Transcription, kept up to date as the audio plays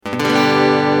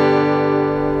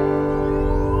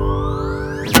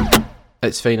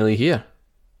it's finally here.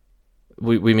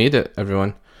 We made it,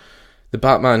 everyone. The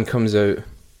Batman comes out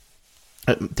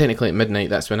technically at midnight.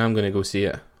 That's when I'm going to go see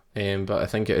it. But I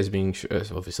think it is being...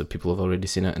 obviously, people have already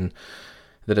seen it, and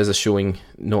there is a showing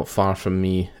not far from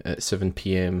me at 7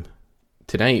 p.m.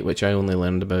 tonight, which I only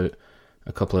learned about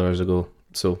a couple of hours ago.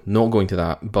 So, not going to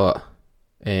that, but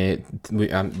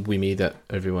we made it,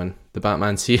 everyone. The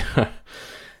Batman's here.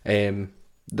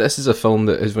 This is a film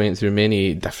that has went through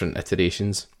many different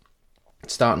iterations.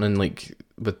 Starting in,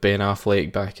 with Ben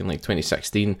Affleck back in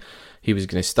 2016, he was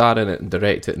going to star in it and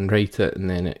direct it and write it, and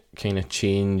then it kind of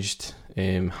changed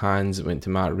hands. It went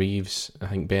to Matt Reeves. I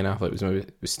think Ben Affleck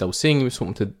was still saying he was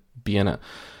hoping to be in it,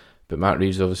 but Matt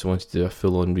Reeves obviously wanted to do a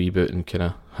full-on reboot and kind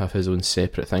of have his own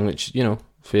separate thing, which,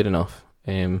 fair enough.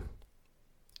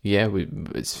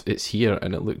 It's here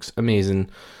and it looks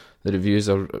amazing. The reviews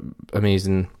are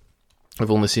amazing. I've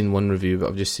only seen one review, but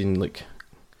I've just seen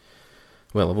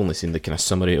I've only seen the kind of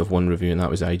summary of one review, and that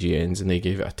was IGN's, and they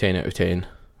gave it a 10 out of 10,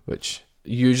 which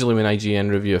usually when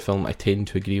IGN review a film, I tend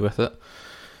to agree with it.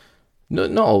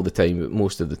 Not all the time, but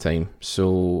most of the time.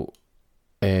 So,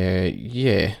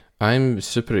 I'm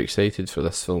super excited for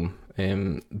this film.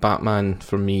 Batman,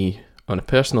 for me, on a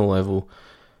personal level,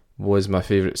 was my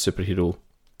favourite superhero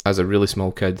as a really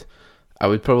small kid. I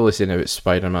would probably say now it's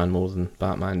Spider-Man more than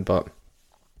Batman, but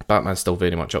Batman's still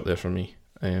very much up there for me.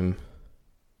 I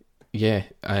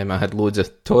had loads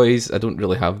of toys. I don't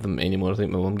really have them anymore. I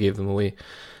think my mum gave them away.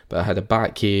 But I had a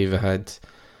Batcave. I had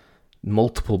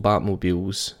multiple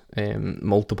Batmobiles,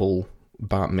 multiple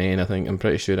Batmen. I think I'm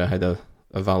pretty sure I had a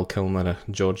Val Kilmer, a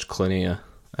George Clooney,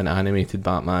 an animated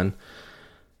Batman.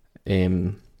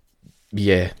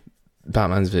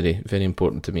 Batman's very, very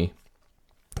important to me.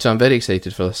 So I'm very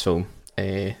excited for this film.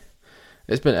 It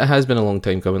has been a long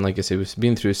time coming. Like I say, we've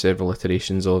been through several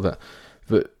iterations of it.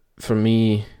 But for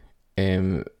me,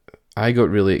 I got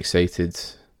really excited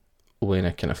when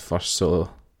I kind of first saw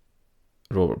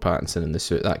Robert Pattinson in the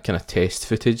suit. That kind of test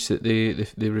footage that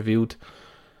they revealed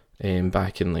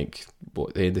back in the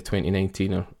end of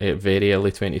 2019 or very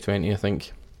early 2020, I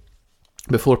think,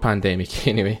 before pandemic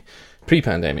anyway,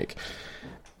 pre-pandemic.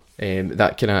 It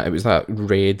was that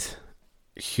red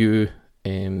hue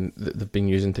that they've been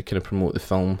using to kind of promote the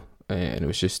film, and it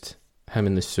was just him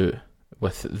in the suit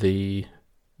with the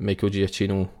Michael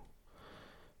Giacchino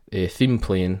theme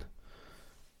playing,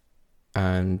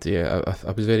 and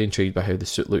I was very intrigued by how the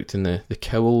suit looked, and the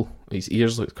cowl, his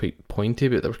ears looked quite pointy,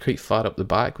 but they were quite far up the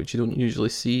back, which you don't usually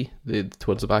see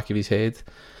towards the back of his head,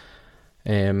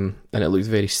 and it looked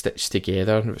very stitched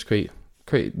together, and it was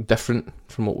quite different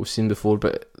from what we've seen before.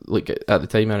 But at the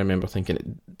time, I remember thinking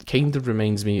it kind of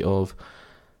reminds me of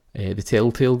the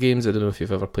Telltale games. I don't know if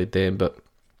you've ever played them, but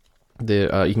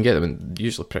you can get them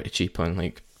usually pretty cheap on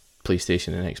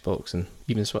PlayStation and Xbox and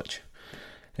even Switch,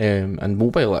 and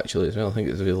mobile actually as well. I think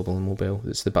it's available on mobile.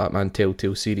 It's the Batman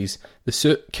Telltale series. The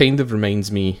suit kind of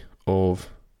reminds me of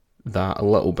that a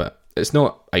little bit. It's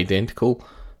not identical,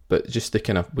 but just the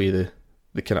kind of way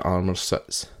the kind of armour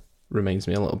sits reminds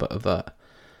me a little bit of that.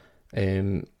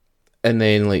 And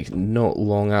then not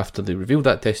long after they revealed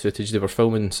that test footage, they were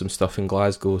filming some stuff in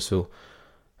Glasgow, so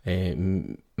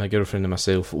my girlfriend and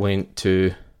myself went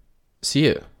to see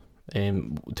it.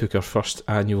 Took our first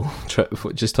annual trip,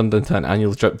 which just turned into an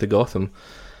annual trip to Gotham,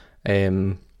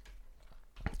 and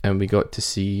we got to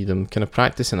see them kind of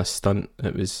practicing a stunt.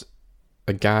 It was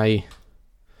a guy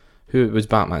who was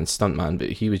Batman's stuntman, but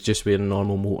he was just wearing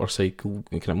normal motorcycle,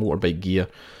 kind of motorbike gear.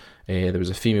 There was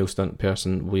a female stunt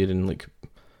person wearing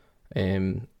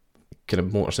kind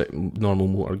of normal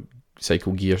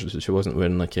motorcycle gear, so she wasn't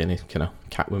wearing any kind of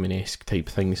Catwoman-esque type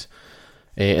things.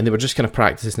 And they were just kind of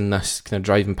practicing this, kind of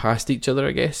driving past each other,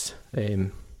 I guess.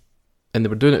 And they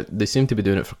were doing it. They seemed to be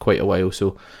doing it for quite a while,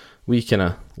 so we kind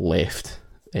of left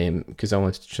because I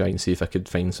wanted to try and see if I could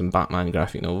find some Batman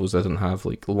graphic novels. I didn't have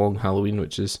Long Halloween,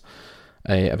 which is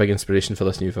a big inspiration for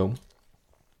this new film.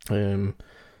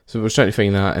 So we were trying to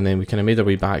find that, and then we kind of made our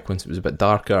way back once it was a bit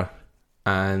darker,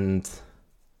 and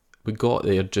we got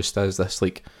there just as this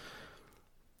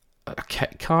a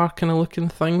kit car kind of looking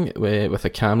thing with a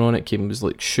camera on it was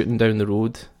shooting down the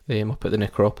road up at the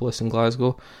Necropolis in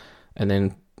Glasgow, and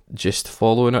then just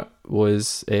following it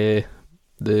was the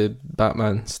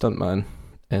Batman stuntman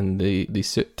in the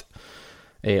suit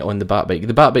on the Batbike.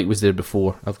 The Batbike was there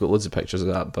before. I've got loads of pictures of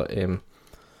that, but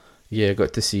I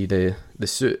got to see the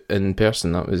suit in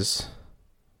person. That was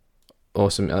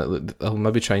awesome. I'll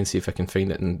maybe try and see if I can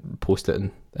find it and post it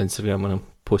on Instagram when I'm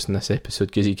posting this episode,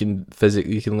 because you can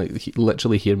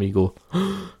literally hear me go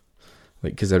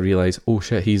because I realise, oh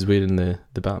shit, he's wearing the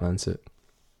Batman suit.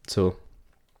 So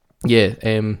Yeah,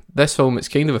 this film, it's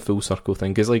kind of a full circle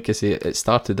thing, because like I say, it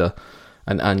started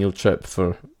an annual trip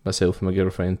for myself and my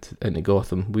girlfriend into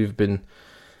Gotham.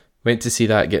 Went to see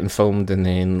that getting filmed, and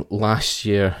then last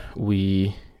year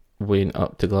we went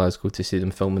up to Glasgow to see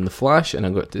them filming The Flash, and I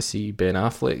got to see Ben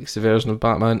Affleck's version of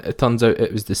Batman. It turns out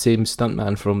it was the same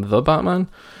stuntman from The Batman.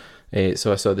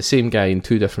 So I saw the same guy in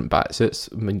two different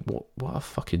Batsuits. I mean, what a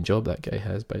fucking job that guy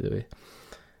has, by the way.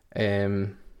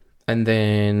 And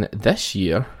then this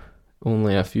year,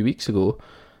 only a few weeks ago,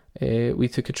 we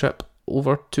took a trip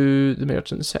over to the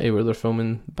Merchant City where they're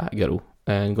filming Batgirl,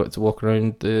 and got to walk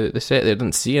around the set there.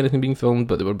 Didn't see anything being filmed,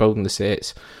 but they were building the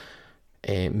sets.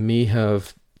 May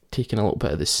have taken a little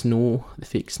bit of the snow, the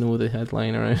fake snow they had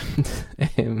lying around.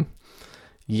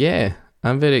 Yeah,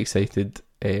 I'm very excited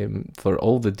for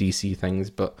all the DC things,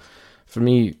 but for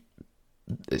me,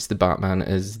 it's the Batman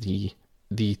is the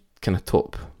kind of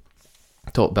top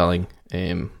billing.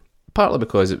 Partly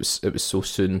because it was so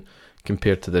soon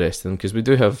compared to the rest of them, because we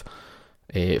do have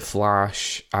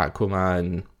Flash,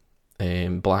 Aquaman,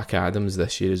 Black Adam's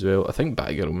this year as well. I think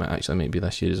Batgirl might be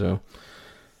this year as well.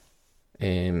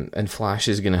 And Flash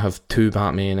is going to have 2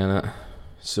 Batman in it.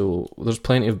 So there's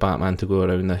plenty of Batman to go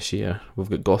around this year. We've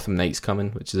got Gotham Knights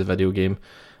coming, which is a video game.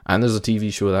 And there's a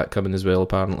TV show that coming as well,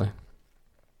 apparently.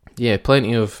 Yeah,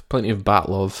 plenty of Bat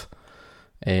love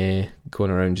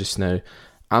going around just now.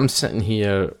 I'm sitting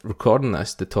here recording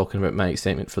this to talking about my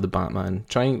excitement for the Batman,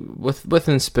 trying with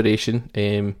inspiration,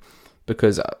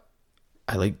 because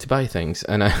I like to buy things,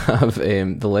 and I have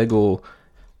the Lego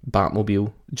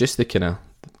Batmobile, just the kind of,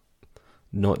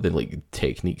 not the like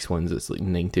Techniques ones that's like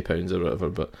 £90 or whatever,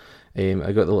 but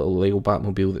I got the little Lego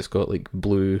Batmobile that's got like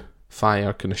blue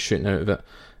fire kind of shooting out of it,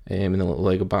 and the little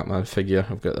Lego Batman figure.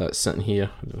 I've got that sitting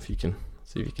here. I don't know if you can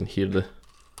see if you can hear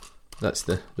that's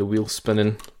the wheel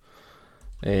spinning,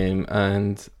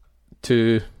 and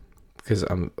 2, because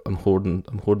I'm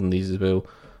hoarding these as well,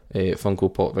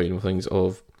 Funko Pop vinyl things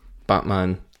of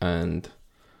Batman and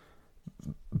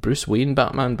Bruce Wayne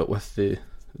Batman, but with the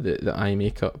eye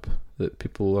makeup that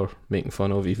people are making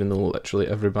fun of, even though literally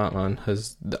every Batman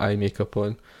has the eye makeup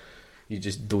on. You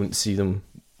just don't see them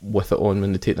with it on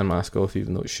when they take their mask off,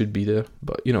 even though it should be there.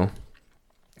 But, you know,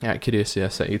 accuracy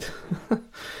aside.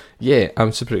 Yeah,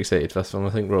 I'm super excited for this film.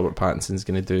 I think Robert Pattinson's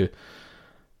going to do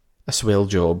a swell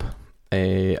job.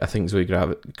 I think Zoe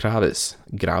Kravitz,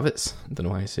 I don't know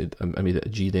why I made it a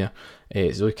G there.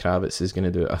 Zoe Kravitz is going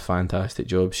to do a fantastic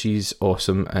job. She's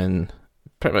awesome in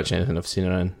pretty much anything I've seen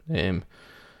her in.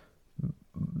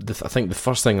 I think the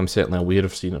first thing I'm certainly aware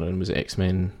of seeing her in was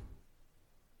X-Men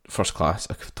First Class.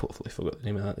 I totally forgot the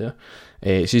name of that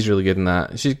there. She's really good in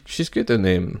that. She's good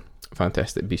in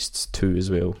Fantastic Beasts 2 as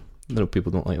well. I know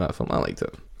people don't like that film. I liked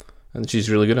it. And she's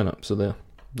really good in it, so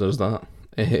there's that.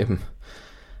 And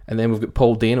then we've got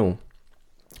Paul Dano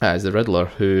as the Riddler,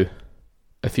 who,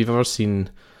 if you've ever seen,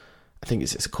 I think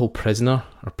it's called Prisoner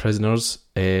or Prisoners,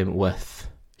 with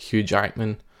Hugh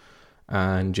Jackman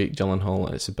and Jake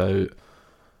Gyllenhaal. It's about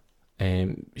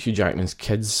Hugh Jackman's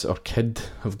kid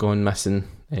have gone missing.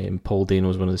 Paul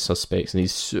Dano's one of the suspects, and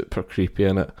he's super creepy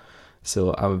in it.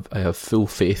 So I have full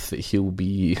faith that he'll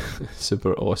be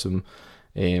super awesome.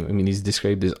 I mean, he's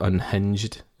described as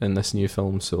unhinged in this new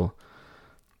film, so,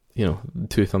 you know,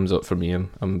 2 thumbs up for me.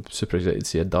 I'm super excited to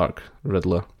see a dark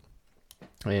Riddler.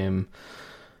 And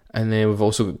then we've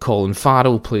also got Colin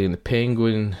Farrell playing the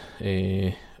Penguin,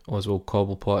 Oswald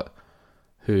Cobblepot,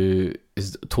 who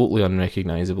is totally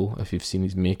unrecognisable if you've seen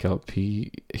his makeup.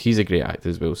 He's a great actor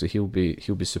as well, so he'll be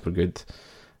super good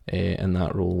in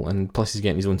that role. And plus he's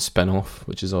getting his own spin-off,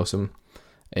 which is awesome.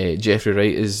 Jeffrey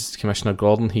Wright is Commissioner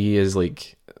Gordon. He is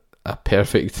like a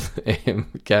perfect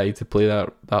guy to play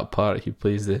that part. He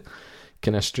plays the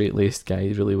kind of straight-laced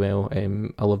guy really well.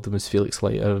 I loved him as Felix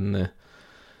Leiter in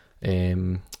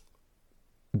the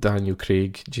Daniel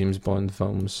Craig James Bond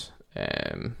films.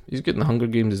 He's good in the Hunger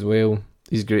Games as well.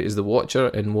 He's great as the Watcher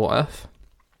in What If.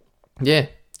 Yeah,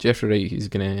 Jeffrey Wright, he's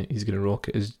gonna rock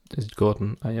it as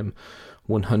Gordon. I am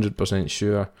 100%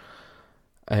 sure.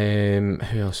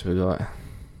 Who else have we got?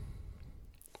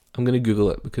 I'm gonna Google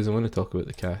it because I want to talk about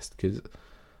the cast, because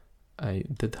I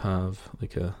did have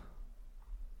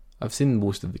I've seen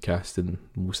most of the cast in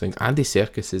most things. Andy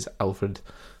Serkis is Alfred.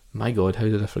 My God, how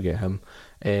did I forget him?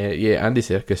 Yeah, Andy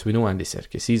Serkis. We know Andy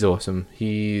Serkis. He's awesome.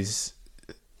 He's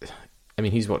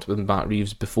worked with Matt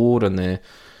Reeves before in the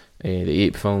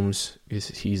Ape films.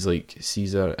 He's like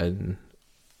Caesar in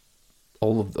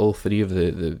all 3 of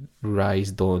the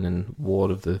Rise, Dawn, and War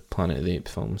of the Planet of the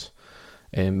Apes films.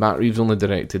 Matt Reeves only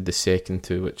directed the second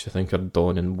 2, which I think are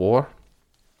Dawn and War.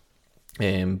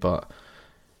 But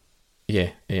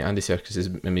yeah, Andy Serkis is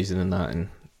amazing in that, and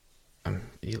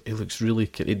he looks really.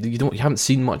 You haven't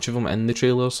seen much of him in the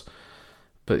trailers,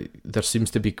 but there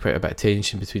seems to be quite a bit of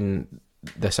tension between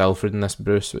this Alfred and this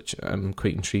Bruce, which I'm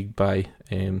quite intrigued by.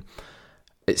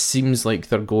 It seems like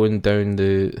they're going down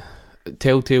the...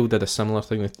 Telltale did a similar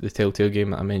thing with the Telltale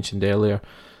game that I mentioned earlier.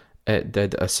 It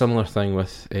did a similar thing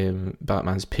with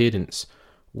Batman's parents,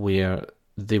 where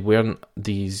they weren't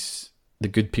the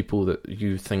good people that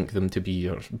you think them to be,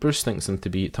 or Bruce thinks them to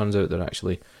be. It turns out they're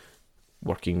actually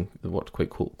they worked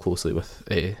quite closely with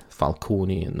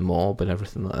Falcone and the mob and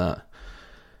everything like that.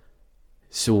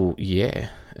 So yeah,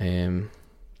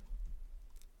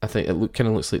 I think it kind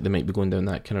of looks like they might be going down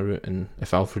that kind of route, and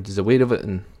if Alfred is aware of it,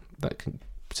 and that can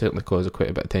certainly cause quite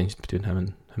a bit of tension between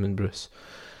him and Bruce.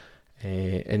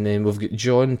 And then we've got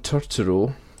John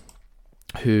Turturro,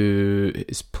 who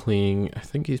is playing... I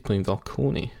think he's playing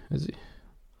Falcone, is he?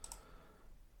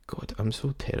 God, I'm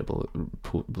so terrible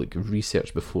at like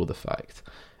research before the fact.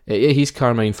 Yeah, he's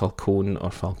Carmine Falcone,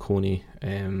 or Falcone,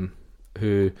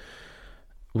 who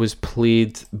was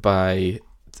played by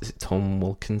Tom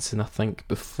Wilkinson, I think,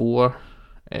 before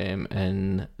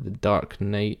in the Dark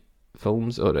Knight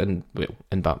films, or in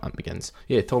Batman Begins.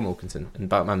 Yeah, Tom Wilkinson in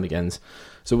Batman Begins.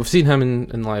 So we've seen him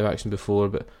in live action before,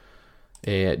 but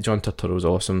John Turturro was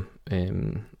awesome.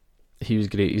 He was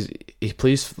great. He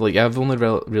plays, like, I've only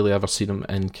really ever seen him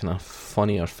in kind of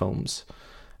funnier films,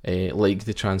 like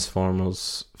the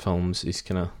Transformers films. He's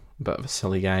kind of a bit of a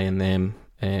silly guy in them.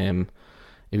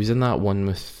 He was in that one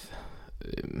with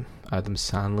Adam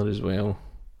Sandler as well,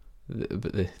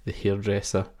 the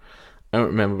hairdresser. I don't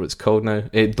remember what it's called now.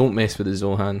 Don't Mess with the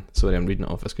Zohan. Sorry, I'm reading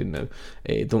it off a screen now.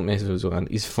 Don't Mess with the Zohan.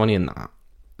 He's funny in that,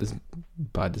 as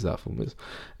bad as that film is.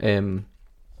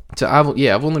 So I've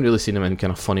only really seen him in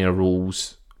kind of funnier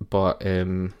roles, but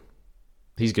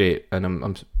he's great, and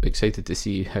I'm excited to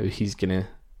see how he's gonna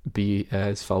be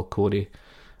as Falcone.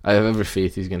 I have every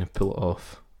faith he's gonna pull it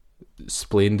off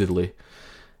splendidly.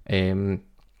 I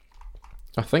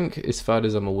think, as far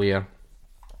as I'm aware,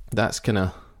 that's kind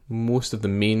of most of the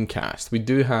main cast. We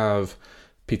do have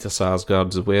Peter Sarsgaard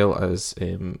as well as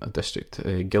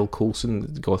Gil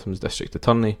Colson, Gotham's district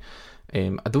attorney.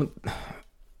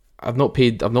 I've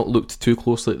not looked too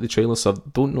closely at the trailer, so I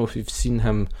don't know if you've seen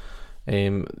him.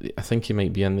 I think he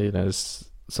might be in there as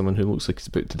someone who looks like he's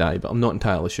about to die, but I'm not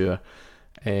entirely sure.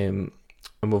 And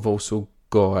we've also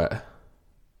got...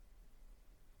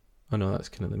 Oh no, that's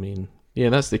kind of the main... Yeah,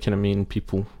 that's the kind of main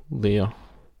people there.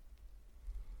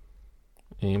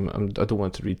 I don't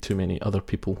want to read too many other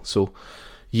people, so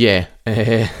yeah,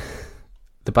 the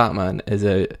Batman is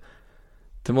out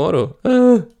tomorrow.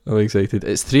 I'm excited.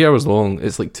 It's 3 hours long.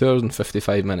 It's like 2 hours and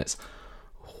 55 minutes.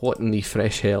 What in the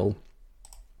fresh hell?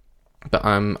 But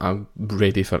I'm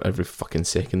ready for every fucking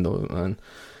second of it, man.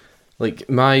 Like,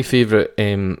 my favourite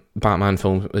Batman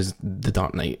film was The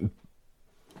Dark Knight.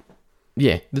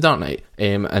 Yeah, The Dark Knight.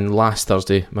 And last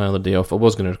Thursday, my other day off, I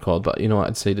was going to record, but you know what,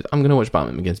 I decided I'm going to watch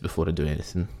Batman Begins before I do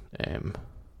anything.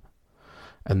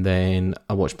 And then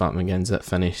I watched Batman Begins, it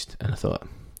finished, and I thought,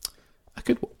 I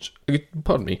could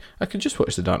just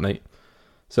watch The Dark Knight.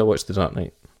 So I watched The Dark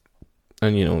Knight.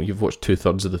 And you know, you've watched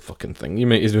 2/3 of the fucking thing. You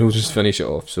might as well just finish it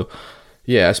off. So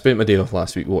yeah, I spent my day off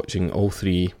last week watching all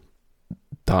 3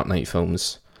 Dark Knight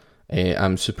films.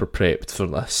 I'm super prepped for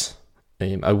this.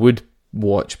 I would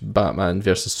watch Batman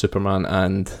vs Superman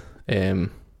and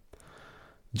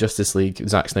Justice League,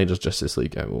 Zack Snyder's Justice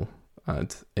League. I will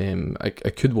add. I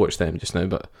could watch them just now,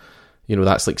 but you know,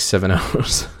 that's like 7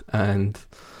 hours, and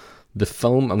the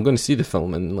film, I'm going to see the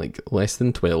film in like less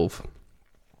than 12,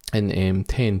 in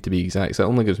 10 to be exact. So it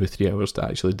only gives me 3 hours to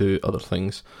actually do other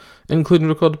things, including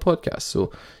record the podcast.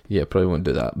 So yeah, probably won't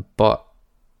do that. But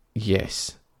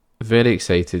yes, very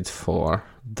excited for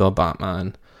the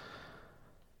Batman.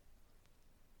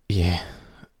 Yeah,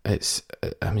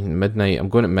 midnight. I'm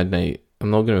going at midnight.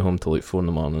 I'm not going to be home till like 4 in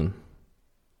the morning.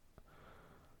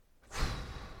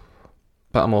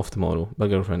 But I'm off tomorrow. My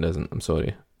girlfriend isn't. I'm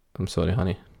sorry,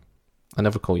 honey. I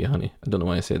never call you honey. I don't know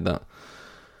why I said that.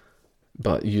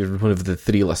 But you're one of the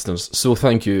 3 listeners, so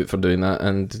thank you for doing that,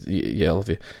 and yeah, I love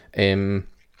you.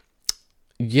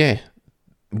 Yeah,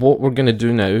 what we're going to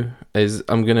do now is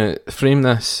I'm going to frame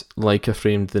this like I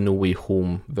framed the No Way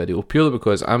Home video, purely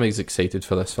because I'm as excited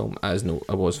for this film as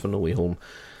I was for No Way Home.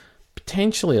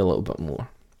 Potentially a little bit more.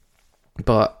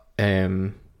 But,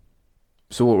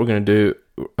 so what we're going to do,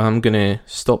 I'm going to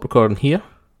stop recording here.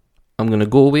 I'm going to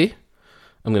go away.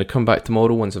 I'm going to come back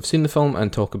tomorrow once I've seen the film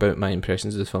and talk about my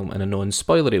impressions of the film in a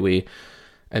non-spoilery way.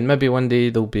 And maybe one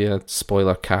day there'll be a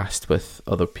spoiler cast with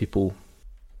other people.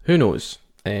 Who knows?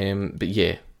 But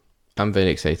yeah, I'm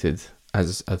very excited,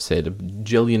 as I've said a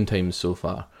jillion times so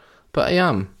far. But I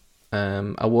am.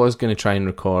 I was going to try and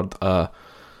record a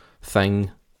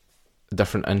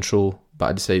different intro, but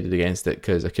I decided against it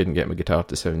because I couldn't get my guitar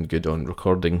to sound good on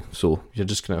recording. So you're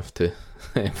just going to have to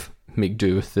make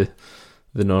do with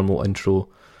the normal intro.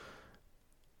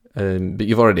 But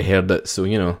you've already heard it,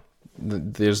 so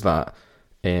there's that.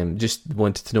 Just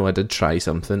wanted to know I did try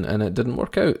something and it didn't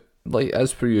work out, like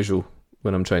as per usual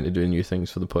when I'm trying to do new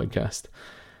things for the podcast.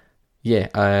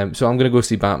 So I'm going to go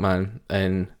see Batman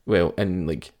in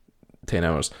like 10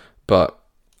 hours, but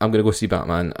I'm going to go see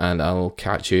Batman and I'll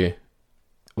catch you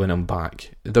when I'm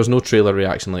back. There's no trailer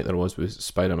reaction like there was with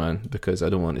Spider-Man because I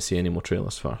don't want to see any more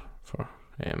trailers for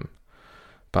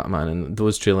Batman, and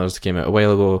those trailers came out a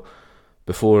while ago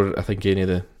before I think any of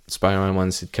the Spider-Man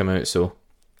ones had come out, so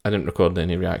I didn't record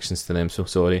any reactions to them, so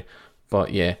sorry.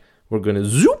 But yeah, we're going to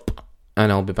zoop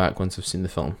and I'll be back once I've seen the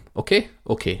film. Okay.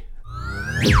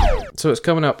 So it's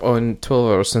coming up on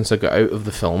 12 hours since I got out of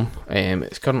the film.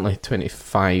 It's currently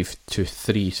 25 to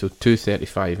 3, so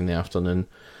 2:35 in the afternoon.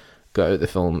 Got out of the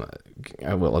film.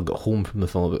 I got home from the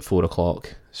film about 4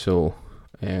 o'clock. So,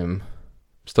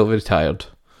 still very tired.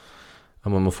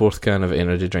 I'm on my 4th can of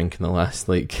energy drink in the last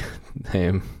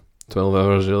 12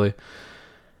 hours really.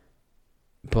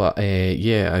 But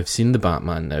I've seen the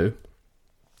Batman now.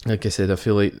 Like I said, I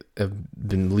feel like I've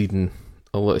been leading,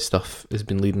 a lot of stuff has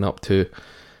been leading up to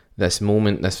this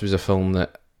moment. This was a film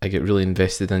that I get really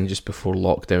invested in just before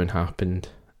lockdown happened,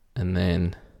 and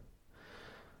then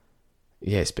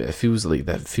yes, but it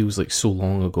feels like so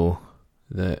long ago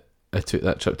that I took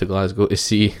that trip to Glasgow to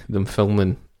see them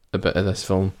filming a bit of this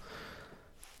film.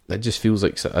 It just feels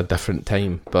like a different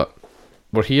time, but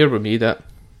we're here, we made it.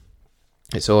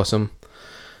 It's awesome.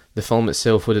 The film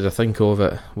itself, what did I think of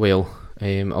it? Well,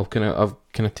 I've kind of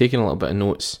taken a little bit of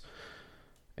notes,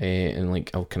 and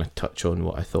I'll kind of touch on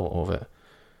what I thought of it.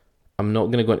 I'm not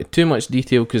going to go into too much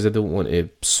detail because I don't want to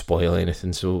spoil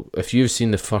anything. So if you've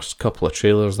seen the first couple of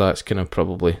trailers, that's kind of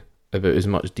probably about as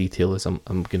much detail as I'm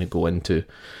going to go into.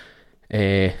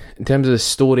 In terms of the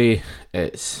story,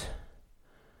 it's,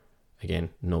 again,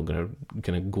 not going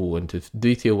to go into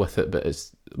detail with it, but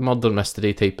it's murder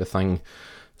mystery type of thing.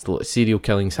 There's a lot of serial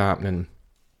killings happening.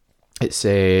 It's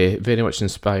very much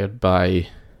inspired by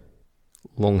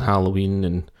Long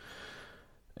Halloween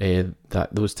and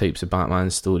those types of Batman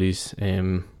stories.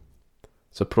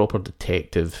 It's a proper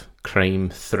detective crime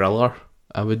thriller.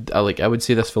 I would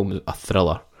say this film is a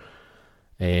thriller,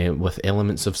 with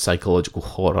elements of psychological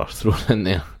horror thrown in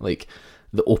there. Like,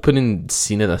 the opening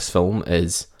scene of this film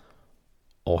is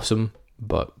awesome,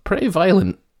 but pretty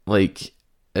violent,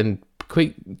 and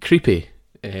quite creepy.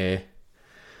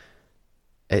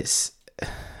 It's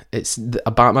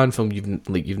a Batman film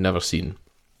you've never seen.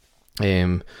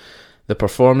 The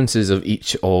performances of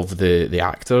each of the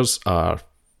actors are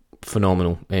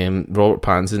phenomenal. Robert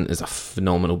Pattinson is a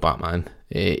phenomenal Batman.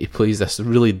 He plays this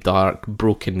really dark,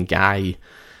 broken guy,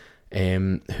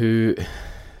 who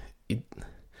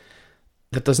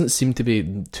there doesn't seem to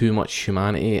be too much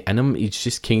humanity in him. He's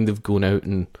just kind of going out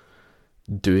and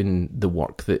doing the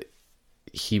work that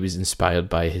he was inspired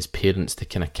by his parents to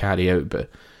kind of carry out, but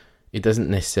he doesn't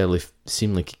necessarily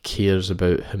seem like he cares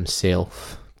about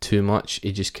himself too much.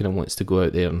 He just kind of wants to go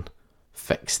out there and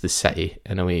fix the city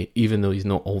in a way, even though he's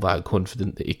not all that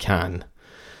confident that he can.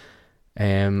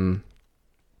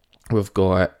 We've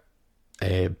got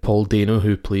Paul Dano,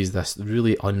 who plays this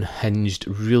really unhinged,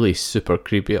 really super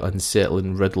creepy,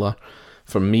 unsettling Riddler.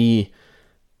 For me,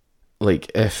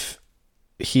 if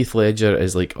Heath Ledger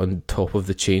is on top of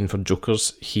the chain for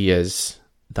Jokers, he is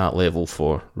that level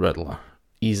for Riddler.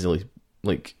 Easily.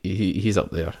 He's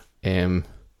up there.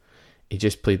 He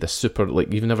just played this super,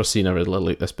 you've never seen a Riddler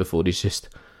like this before. He's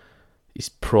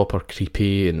proper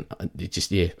creepy and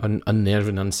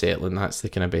unnerving, unsettling. That's the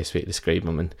kind of best way to describe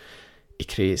him. And he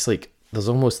creates there's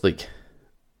almost I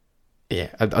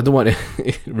don't want to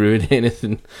ruin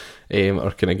anything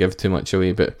or kind of give too much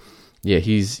away, but yeah,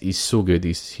 he's so good.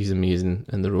 He's amazing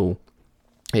in the role.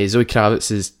 Zoe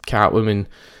Kravitz's Catwoman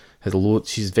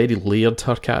she's very layered,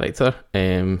 her character.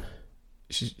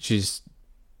 She's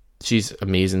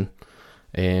amazing.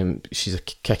 She's a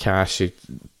kick-ass. She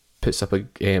puts up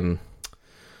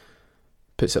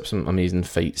some amazing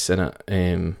fights in it.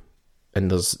 And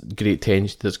there's great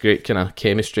tension. There's great kind of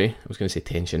chemistry. I was going to say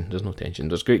tension. There's no tension.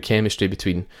 There's great chemistry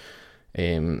between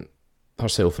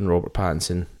herself and Robert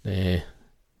Pattinson.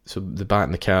 So the Bat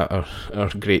and the Cat are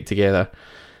great together.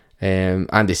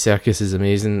 Andy Serkis is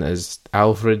amazing as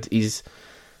Alfred.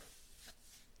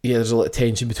 There's a lot of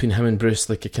tension between him and Bruce,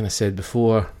 like I kind of said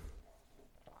before.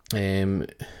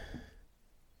 But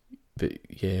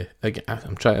yeah,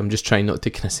 I'm just trying not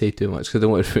to kind of say too much because I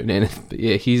don't want to ruin anything. But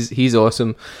yeah, he's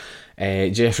awesome.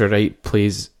 Jeffrey Wright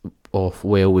plays off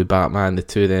well with Batman. The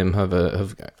two of them have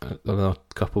another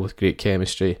couple with great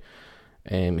chemistry.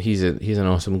 He's an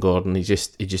awesome Gordon. He's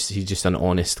just an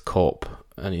honest cop,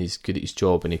 and he's good at his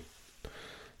job. And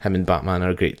him and Batman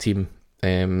are a great team.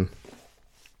 Colin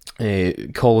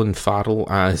Farrell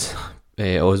as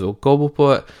Oswald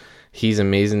Cobblepot, he's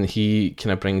amazing. He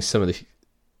kind of brings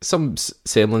some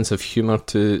semblance of humour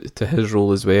to his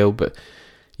role as well, but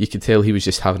you could tell he was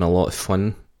just having a lot of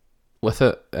fun with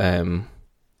it.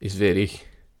 He's very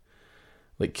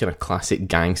like kind of classic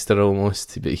gangster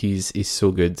almost, but he's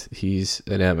so good. He's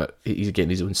getting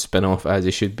his own spin-off, as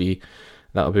he should be.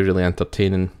 That'll be really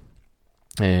entertaining.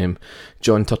 John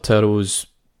Turturro's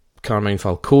Carmine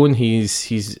Falcone,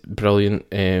 he's brilliant.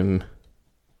 The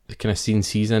kind of scenes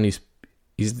he's in,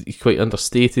 he's quite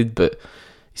understated, but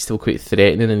he's still quite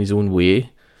threatening in his own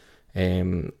way,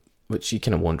 which you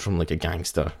kind of want from like a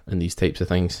gangster and these types of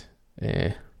things.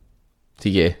 So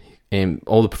yeah,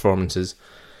 all the performances,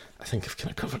 I think I've kind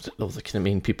of covered all the kind of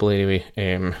main people anyway.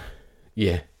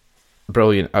 Yeah,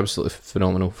 brilliant, absolutely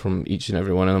phenomenal from each and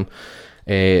every one of them.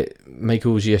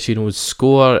 Michael Giacchino's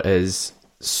score is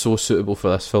so suitable for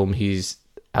this film. He's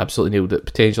absolutely nailed it.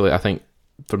 Potentially, I think,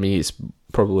 for me, it's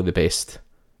probably the best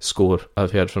score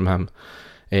I've heard from him.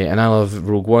 And I love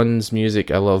Rogue One's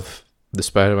music. I love the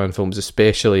Spider-Man films,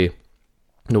 especially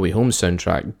No Way Home's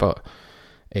soundtrack, but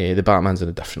the Batman's on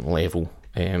a different level.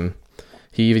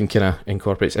 He even kind of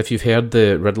incorporates, if you've heard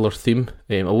the Riddler theme,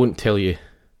 I won't tell you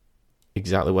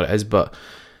exactly what it is, but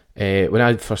when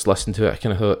I first listened to it, I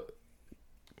kind of thought,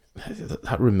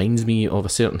 that reminds me of a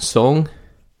certain song,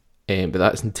 but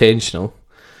that's intentional,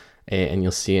 and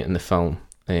you'll see it in the film.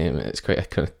 It's quite a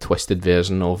kind of twisted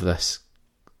version of this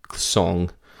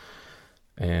song.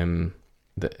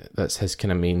 That's his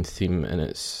kind of main theme, and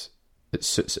it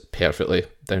suits it perfectly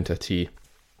down to a T.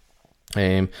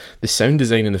 The sound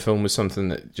design in the film was something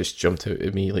that just jumped out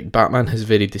at me. Like, Batman has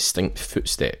very distinct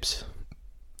footsteps.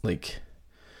 Like,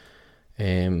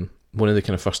 one of the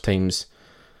kind of first times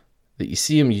that you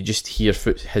see him, you just hear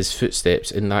his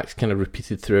footsteps, and that's kind of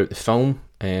repeated throughout the film.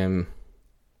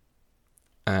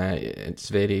 It's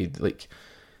very, like,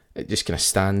 it just kind of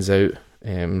stands out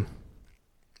on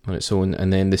its own.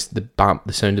 And then the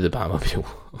sound of the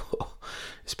Batmobile,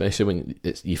 especially when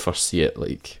you first see it,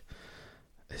 like,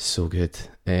 it's so good.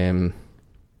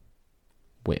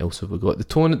 What else have we got? The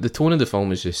tone of the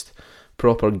film is just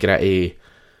proper gritty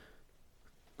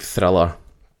thriller.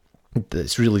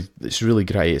 It's really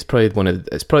gritty. It's probably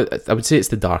I would say it's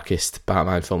the darkest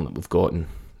Batman film that we've gotten.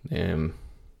 And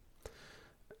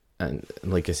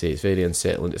like I say, it's very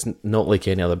unsettling. It's not like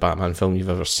any other Batman film you've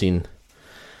ever seen.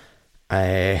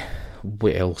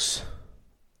 What else?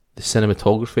 The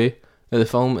cinematography of the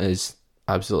film is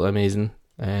absolutely amazing.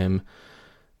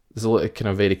 There's a lot of kind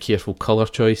of very careful colour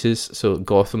choices. So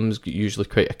Gotham's usually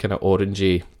quite a kind of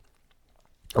orangey,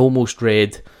 almost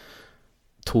red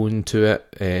tone to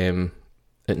it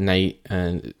at night,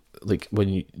 and like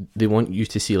when they want you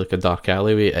to see like a dark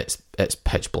alleyway, it's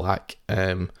pitch black,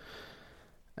 and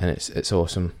it's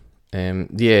awesome.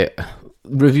 Yeah,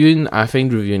 I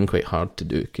find reviewing quite hard to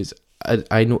do, because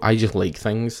I know I just like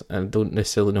things and I don't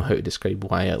necessarily know how to describe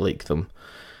why I like them.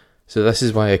 So this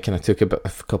is why I kind of took a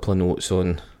couple of notes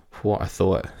on what I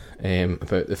thought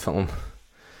about the film.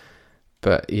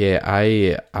 But yeah,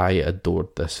 I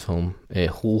adored this film.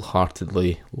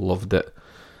 Wholeheartedly loved it.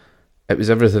 It was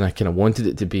everything I kind of wanted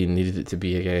it to be and needed it to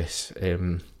be, I guess.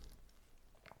 It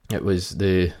was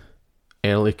the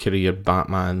early career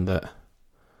Batman that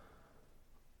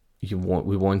you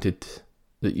wanted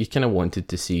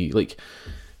to see. Like,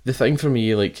 the thing for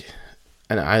me, like,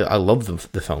 and I love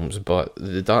the films, but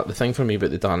the thing for me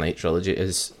about the Dark Knight trilogy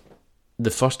is the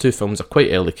first two films are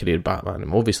quite early career Batman,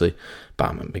 and obviously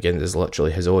Batman Begins is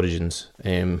literally his origins,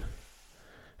 and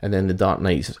then the Dark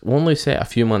Knight's only set a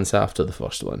few months after the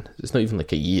first one. It's not even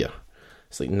like a year,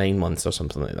 it's like 9 months or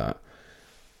something like that.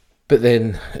 But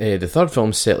then the third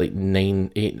film's set like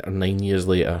 8 or 9 years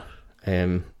later,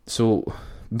 so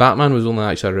Batman was only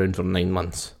actually around for 9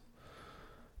 months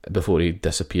before he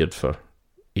disappeared for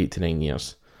 8 to 9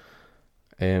 years.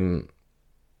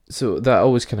 So that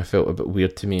always kind of felt a bit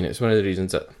weird to me, and it's one of the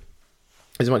reasons that,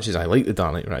 as much as I like The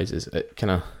Dark Knight Rises, it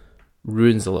kind of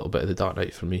ruins a little bit of The Dark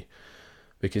Knight for me,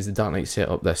 because The Dark Knight set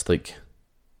up this like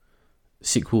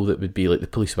sequel that would be like the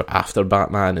police were after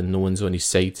Batman and no one's on his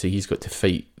side, so he's got to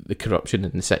fight the corruption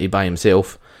in the city by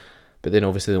himself. But then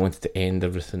obviously they wanted to end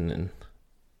everything, and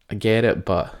I get it,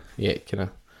 but yeah, it kind of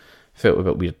felt a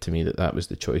bit weird to me that was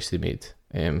the choice they made.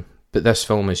 But this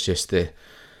film is just the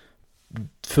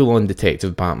full-on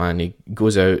detective Batman. He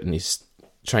goes out and he's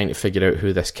trying to figure out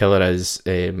who this killer is,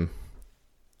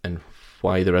 and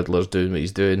why the Riddler's doing what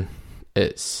he's doing.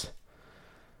 It's,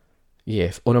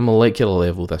 yeah, on a molecular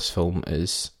level, this film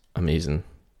is amazing.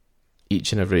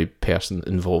 Each and every person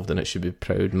involved in it should be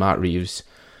proud. Matt Reeves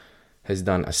has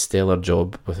done a stellar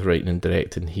job with writing and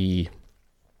directing. He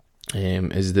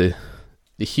is the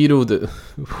hero that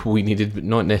we needed, but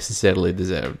not necessarily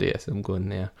deserved. Yes, I'm going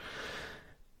there.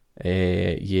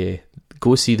 Yeah,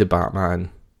 go see The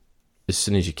Batman as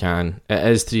soon as you can. It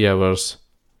is 3 hours,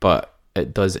 but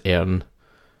it does earn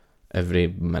every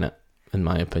minute, in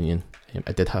my opinion.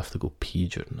 I did have to go pee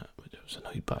during it, which I was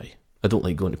annoyed by. I don't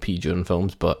like going to pee during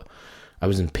films, but I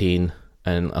was in pain,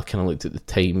 and I kind of looked at the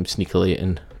time sneakily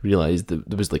and realised that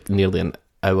there was like nearly an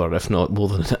hour, if not more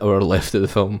than an hour, left of the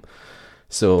film.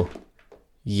 So,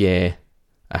 yeah,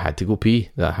 I had to go pee.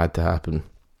 That had to happen.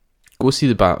 Go see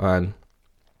The Batman.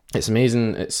 It's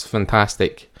amazing. It's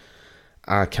fantastic.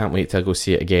 I can't wait to go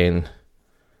see it again.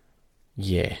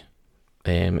 Yeah.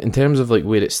 In terms of like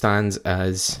where it stands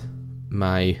as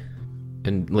my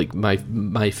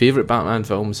favourite Batman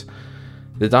films,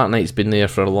 The Dark Knight's been there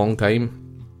for a long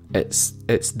time. It's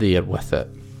there with it.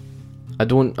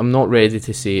 I'm not ready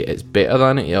to say it's better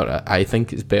than it, or I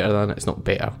think it's better than it. It's not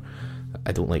better.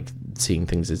 I don't like saying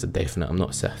things as a definite. I'm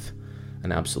not a Sith.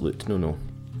 An absolute. No.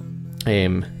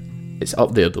 It's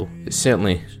up there though. It's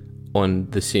certainly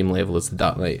on the same level as The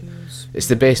Dark Knight. It's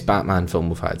the best Batman film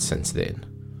we've had since then.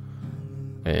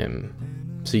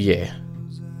 So yeah,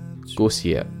 go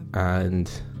see it, and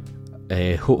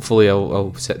hopefully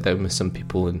I'll sit down with some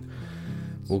people and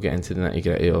we'll get into the nitty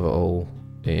gritty of it all.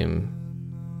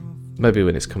 Maybe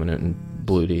when it's coming out in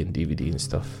Blu-ray and DVD and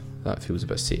stuff. That feels a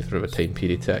bit safer of a time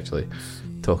period to actually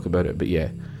talk about it. But yeah,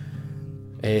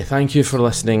 thank you for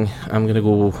listening. I'm gonna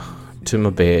go to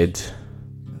my bed,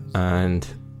 and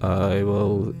I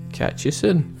will catch you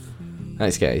soon.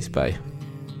 Thanks guys, bye.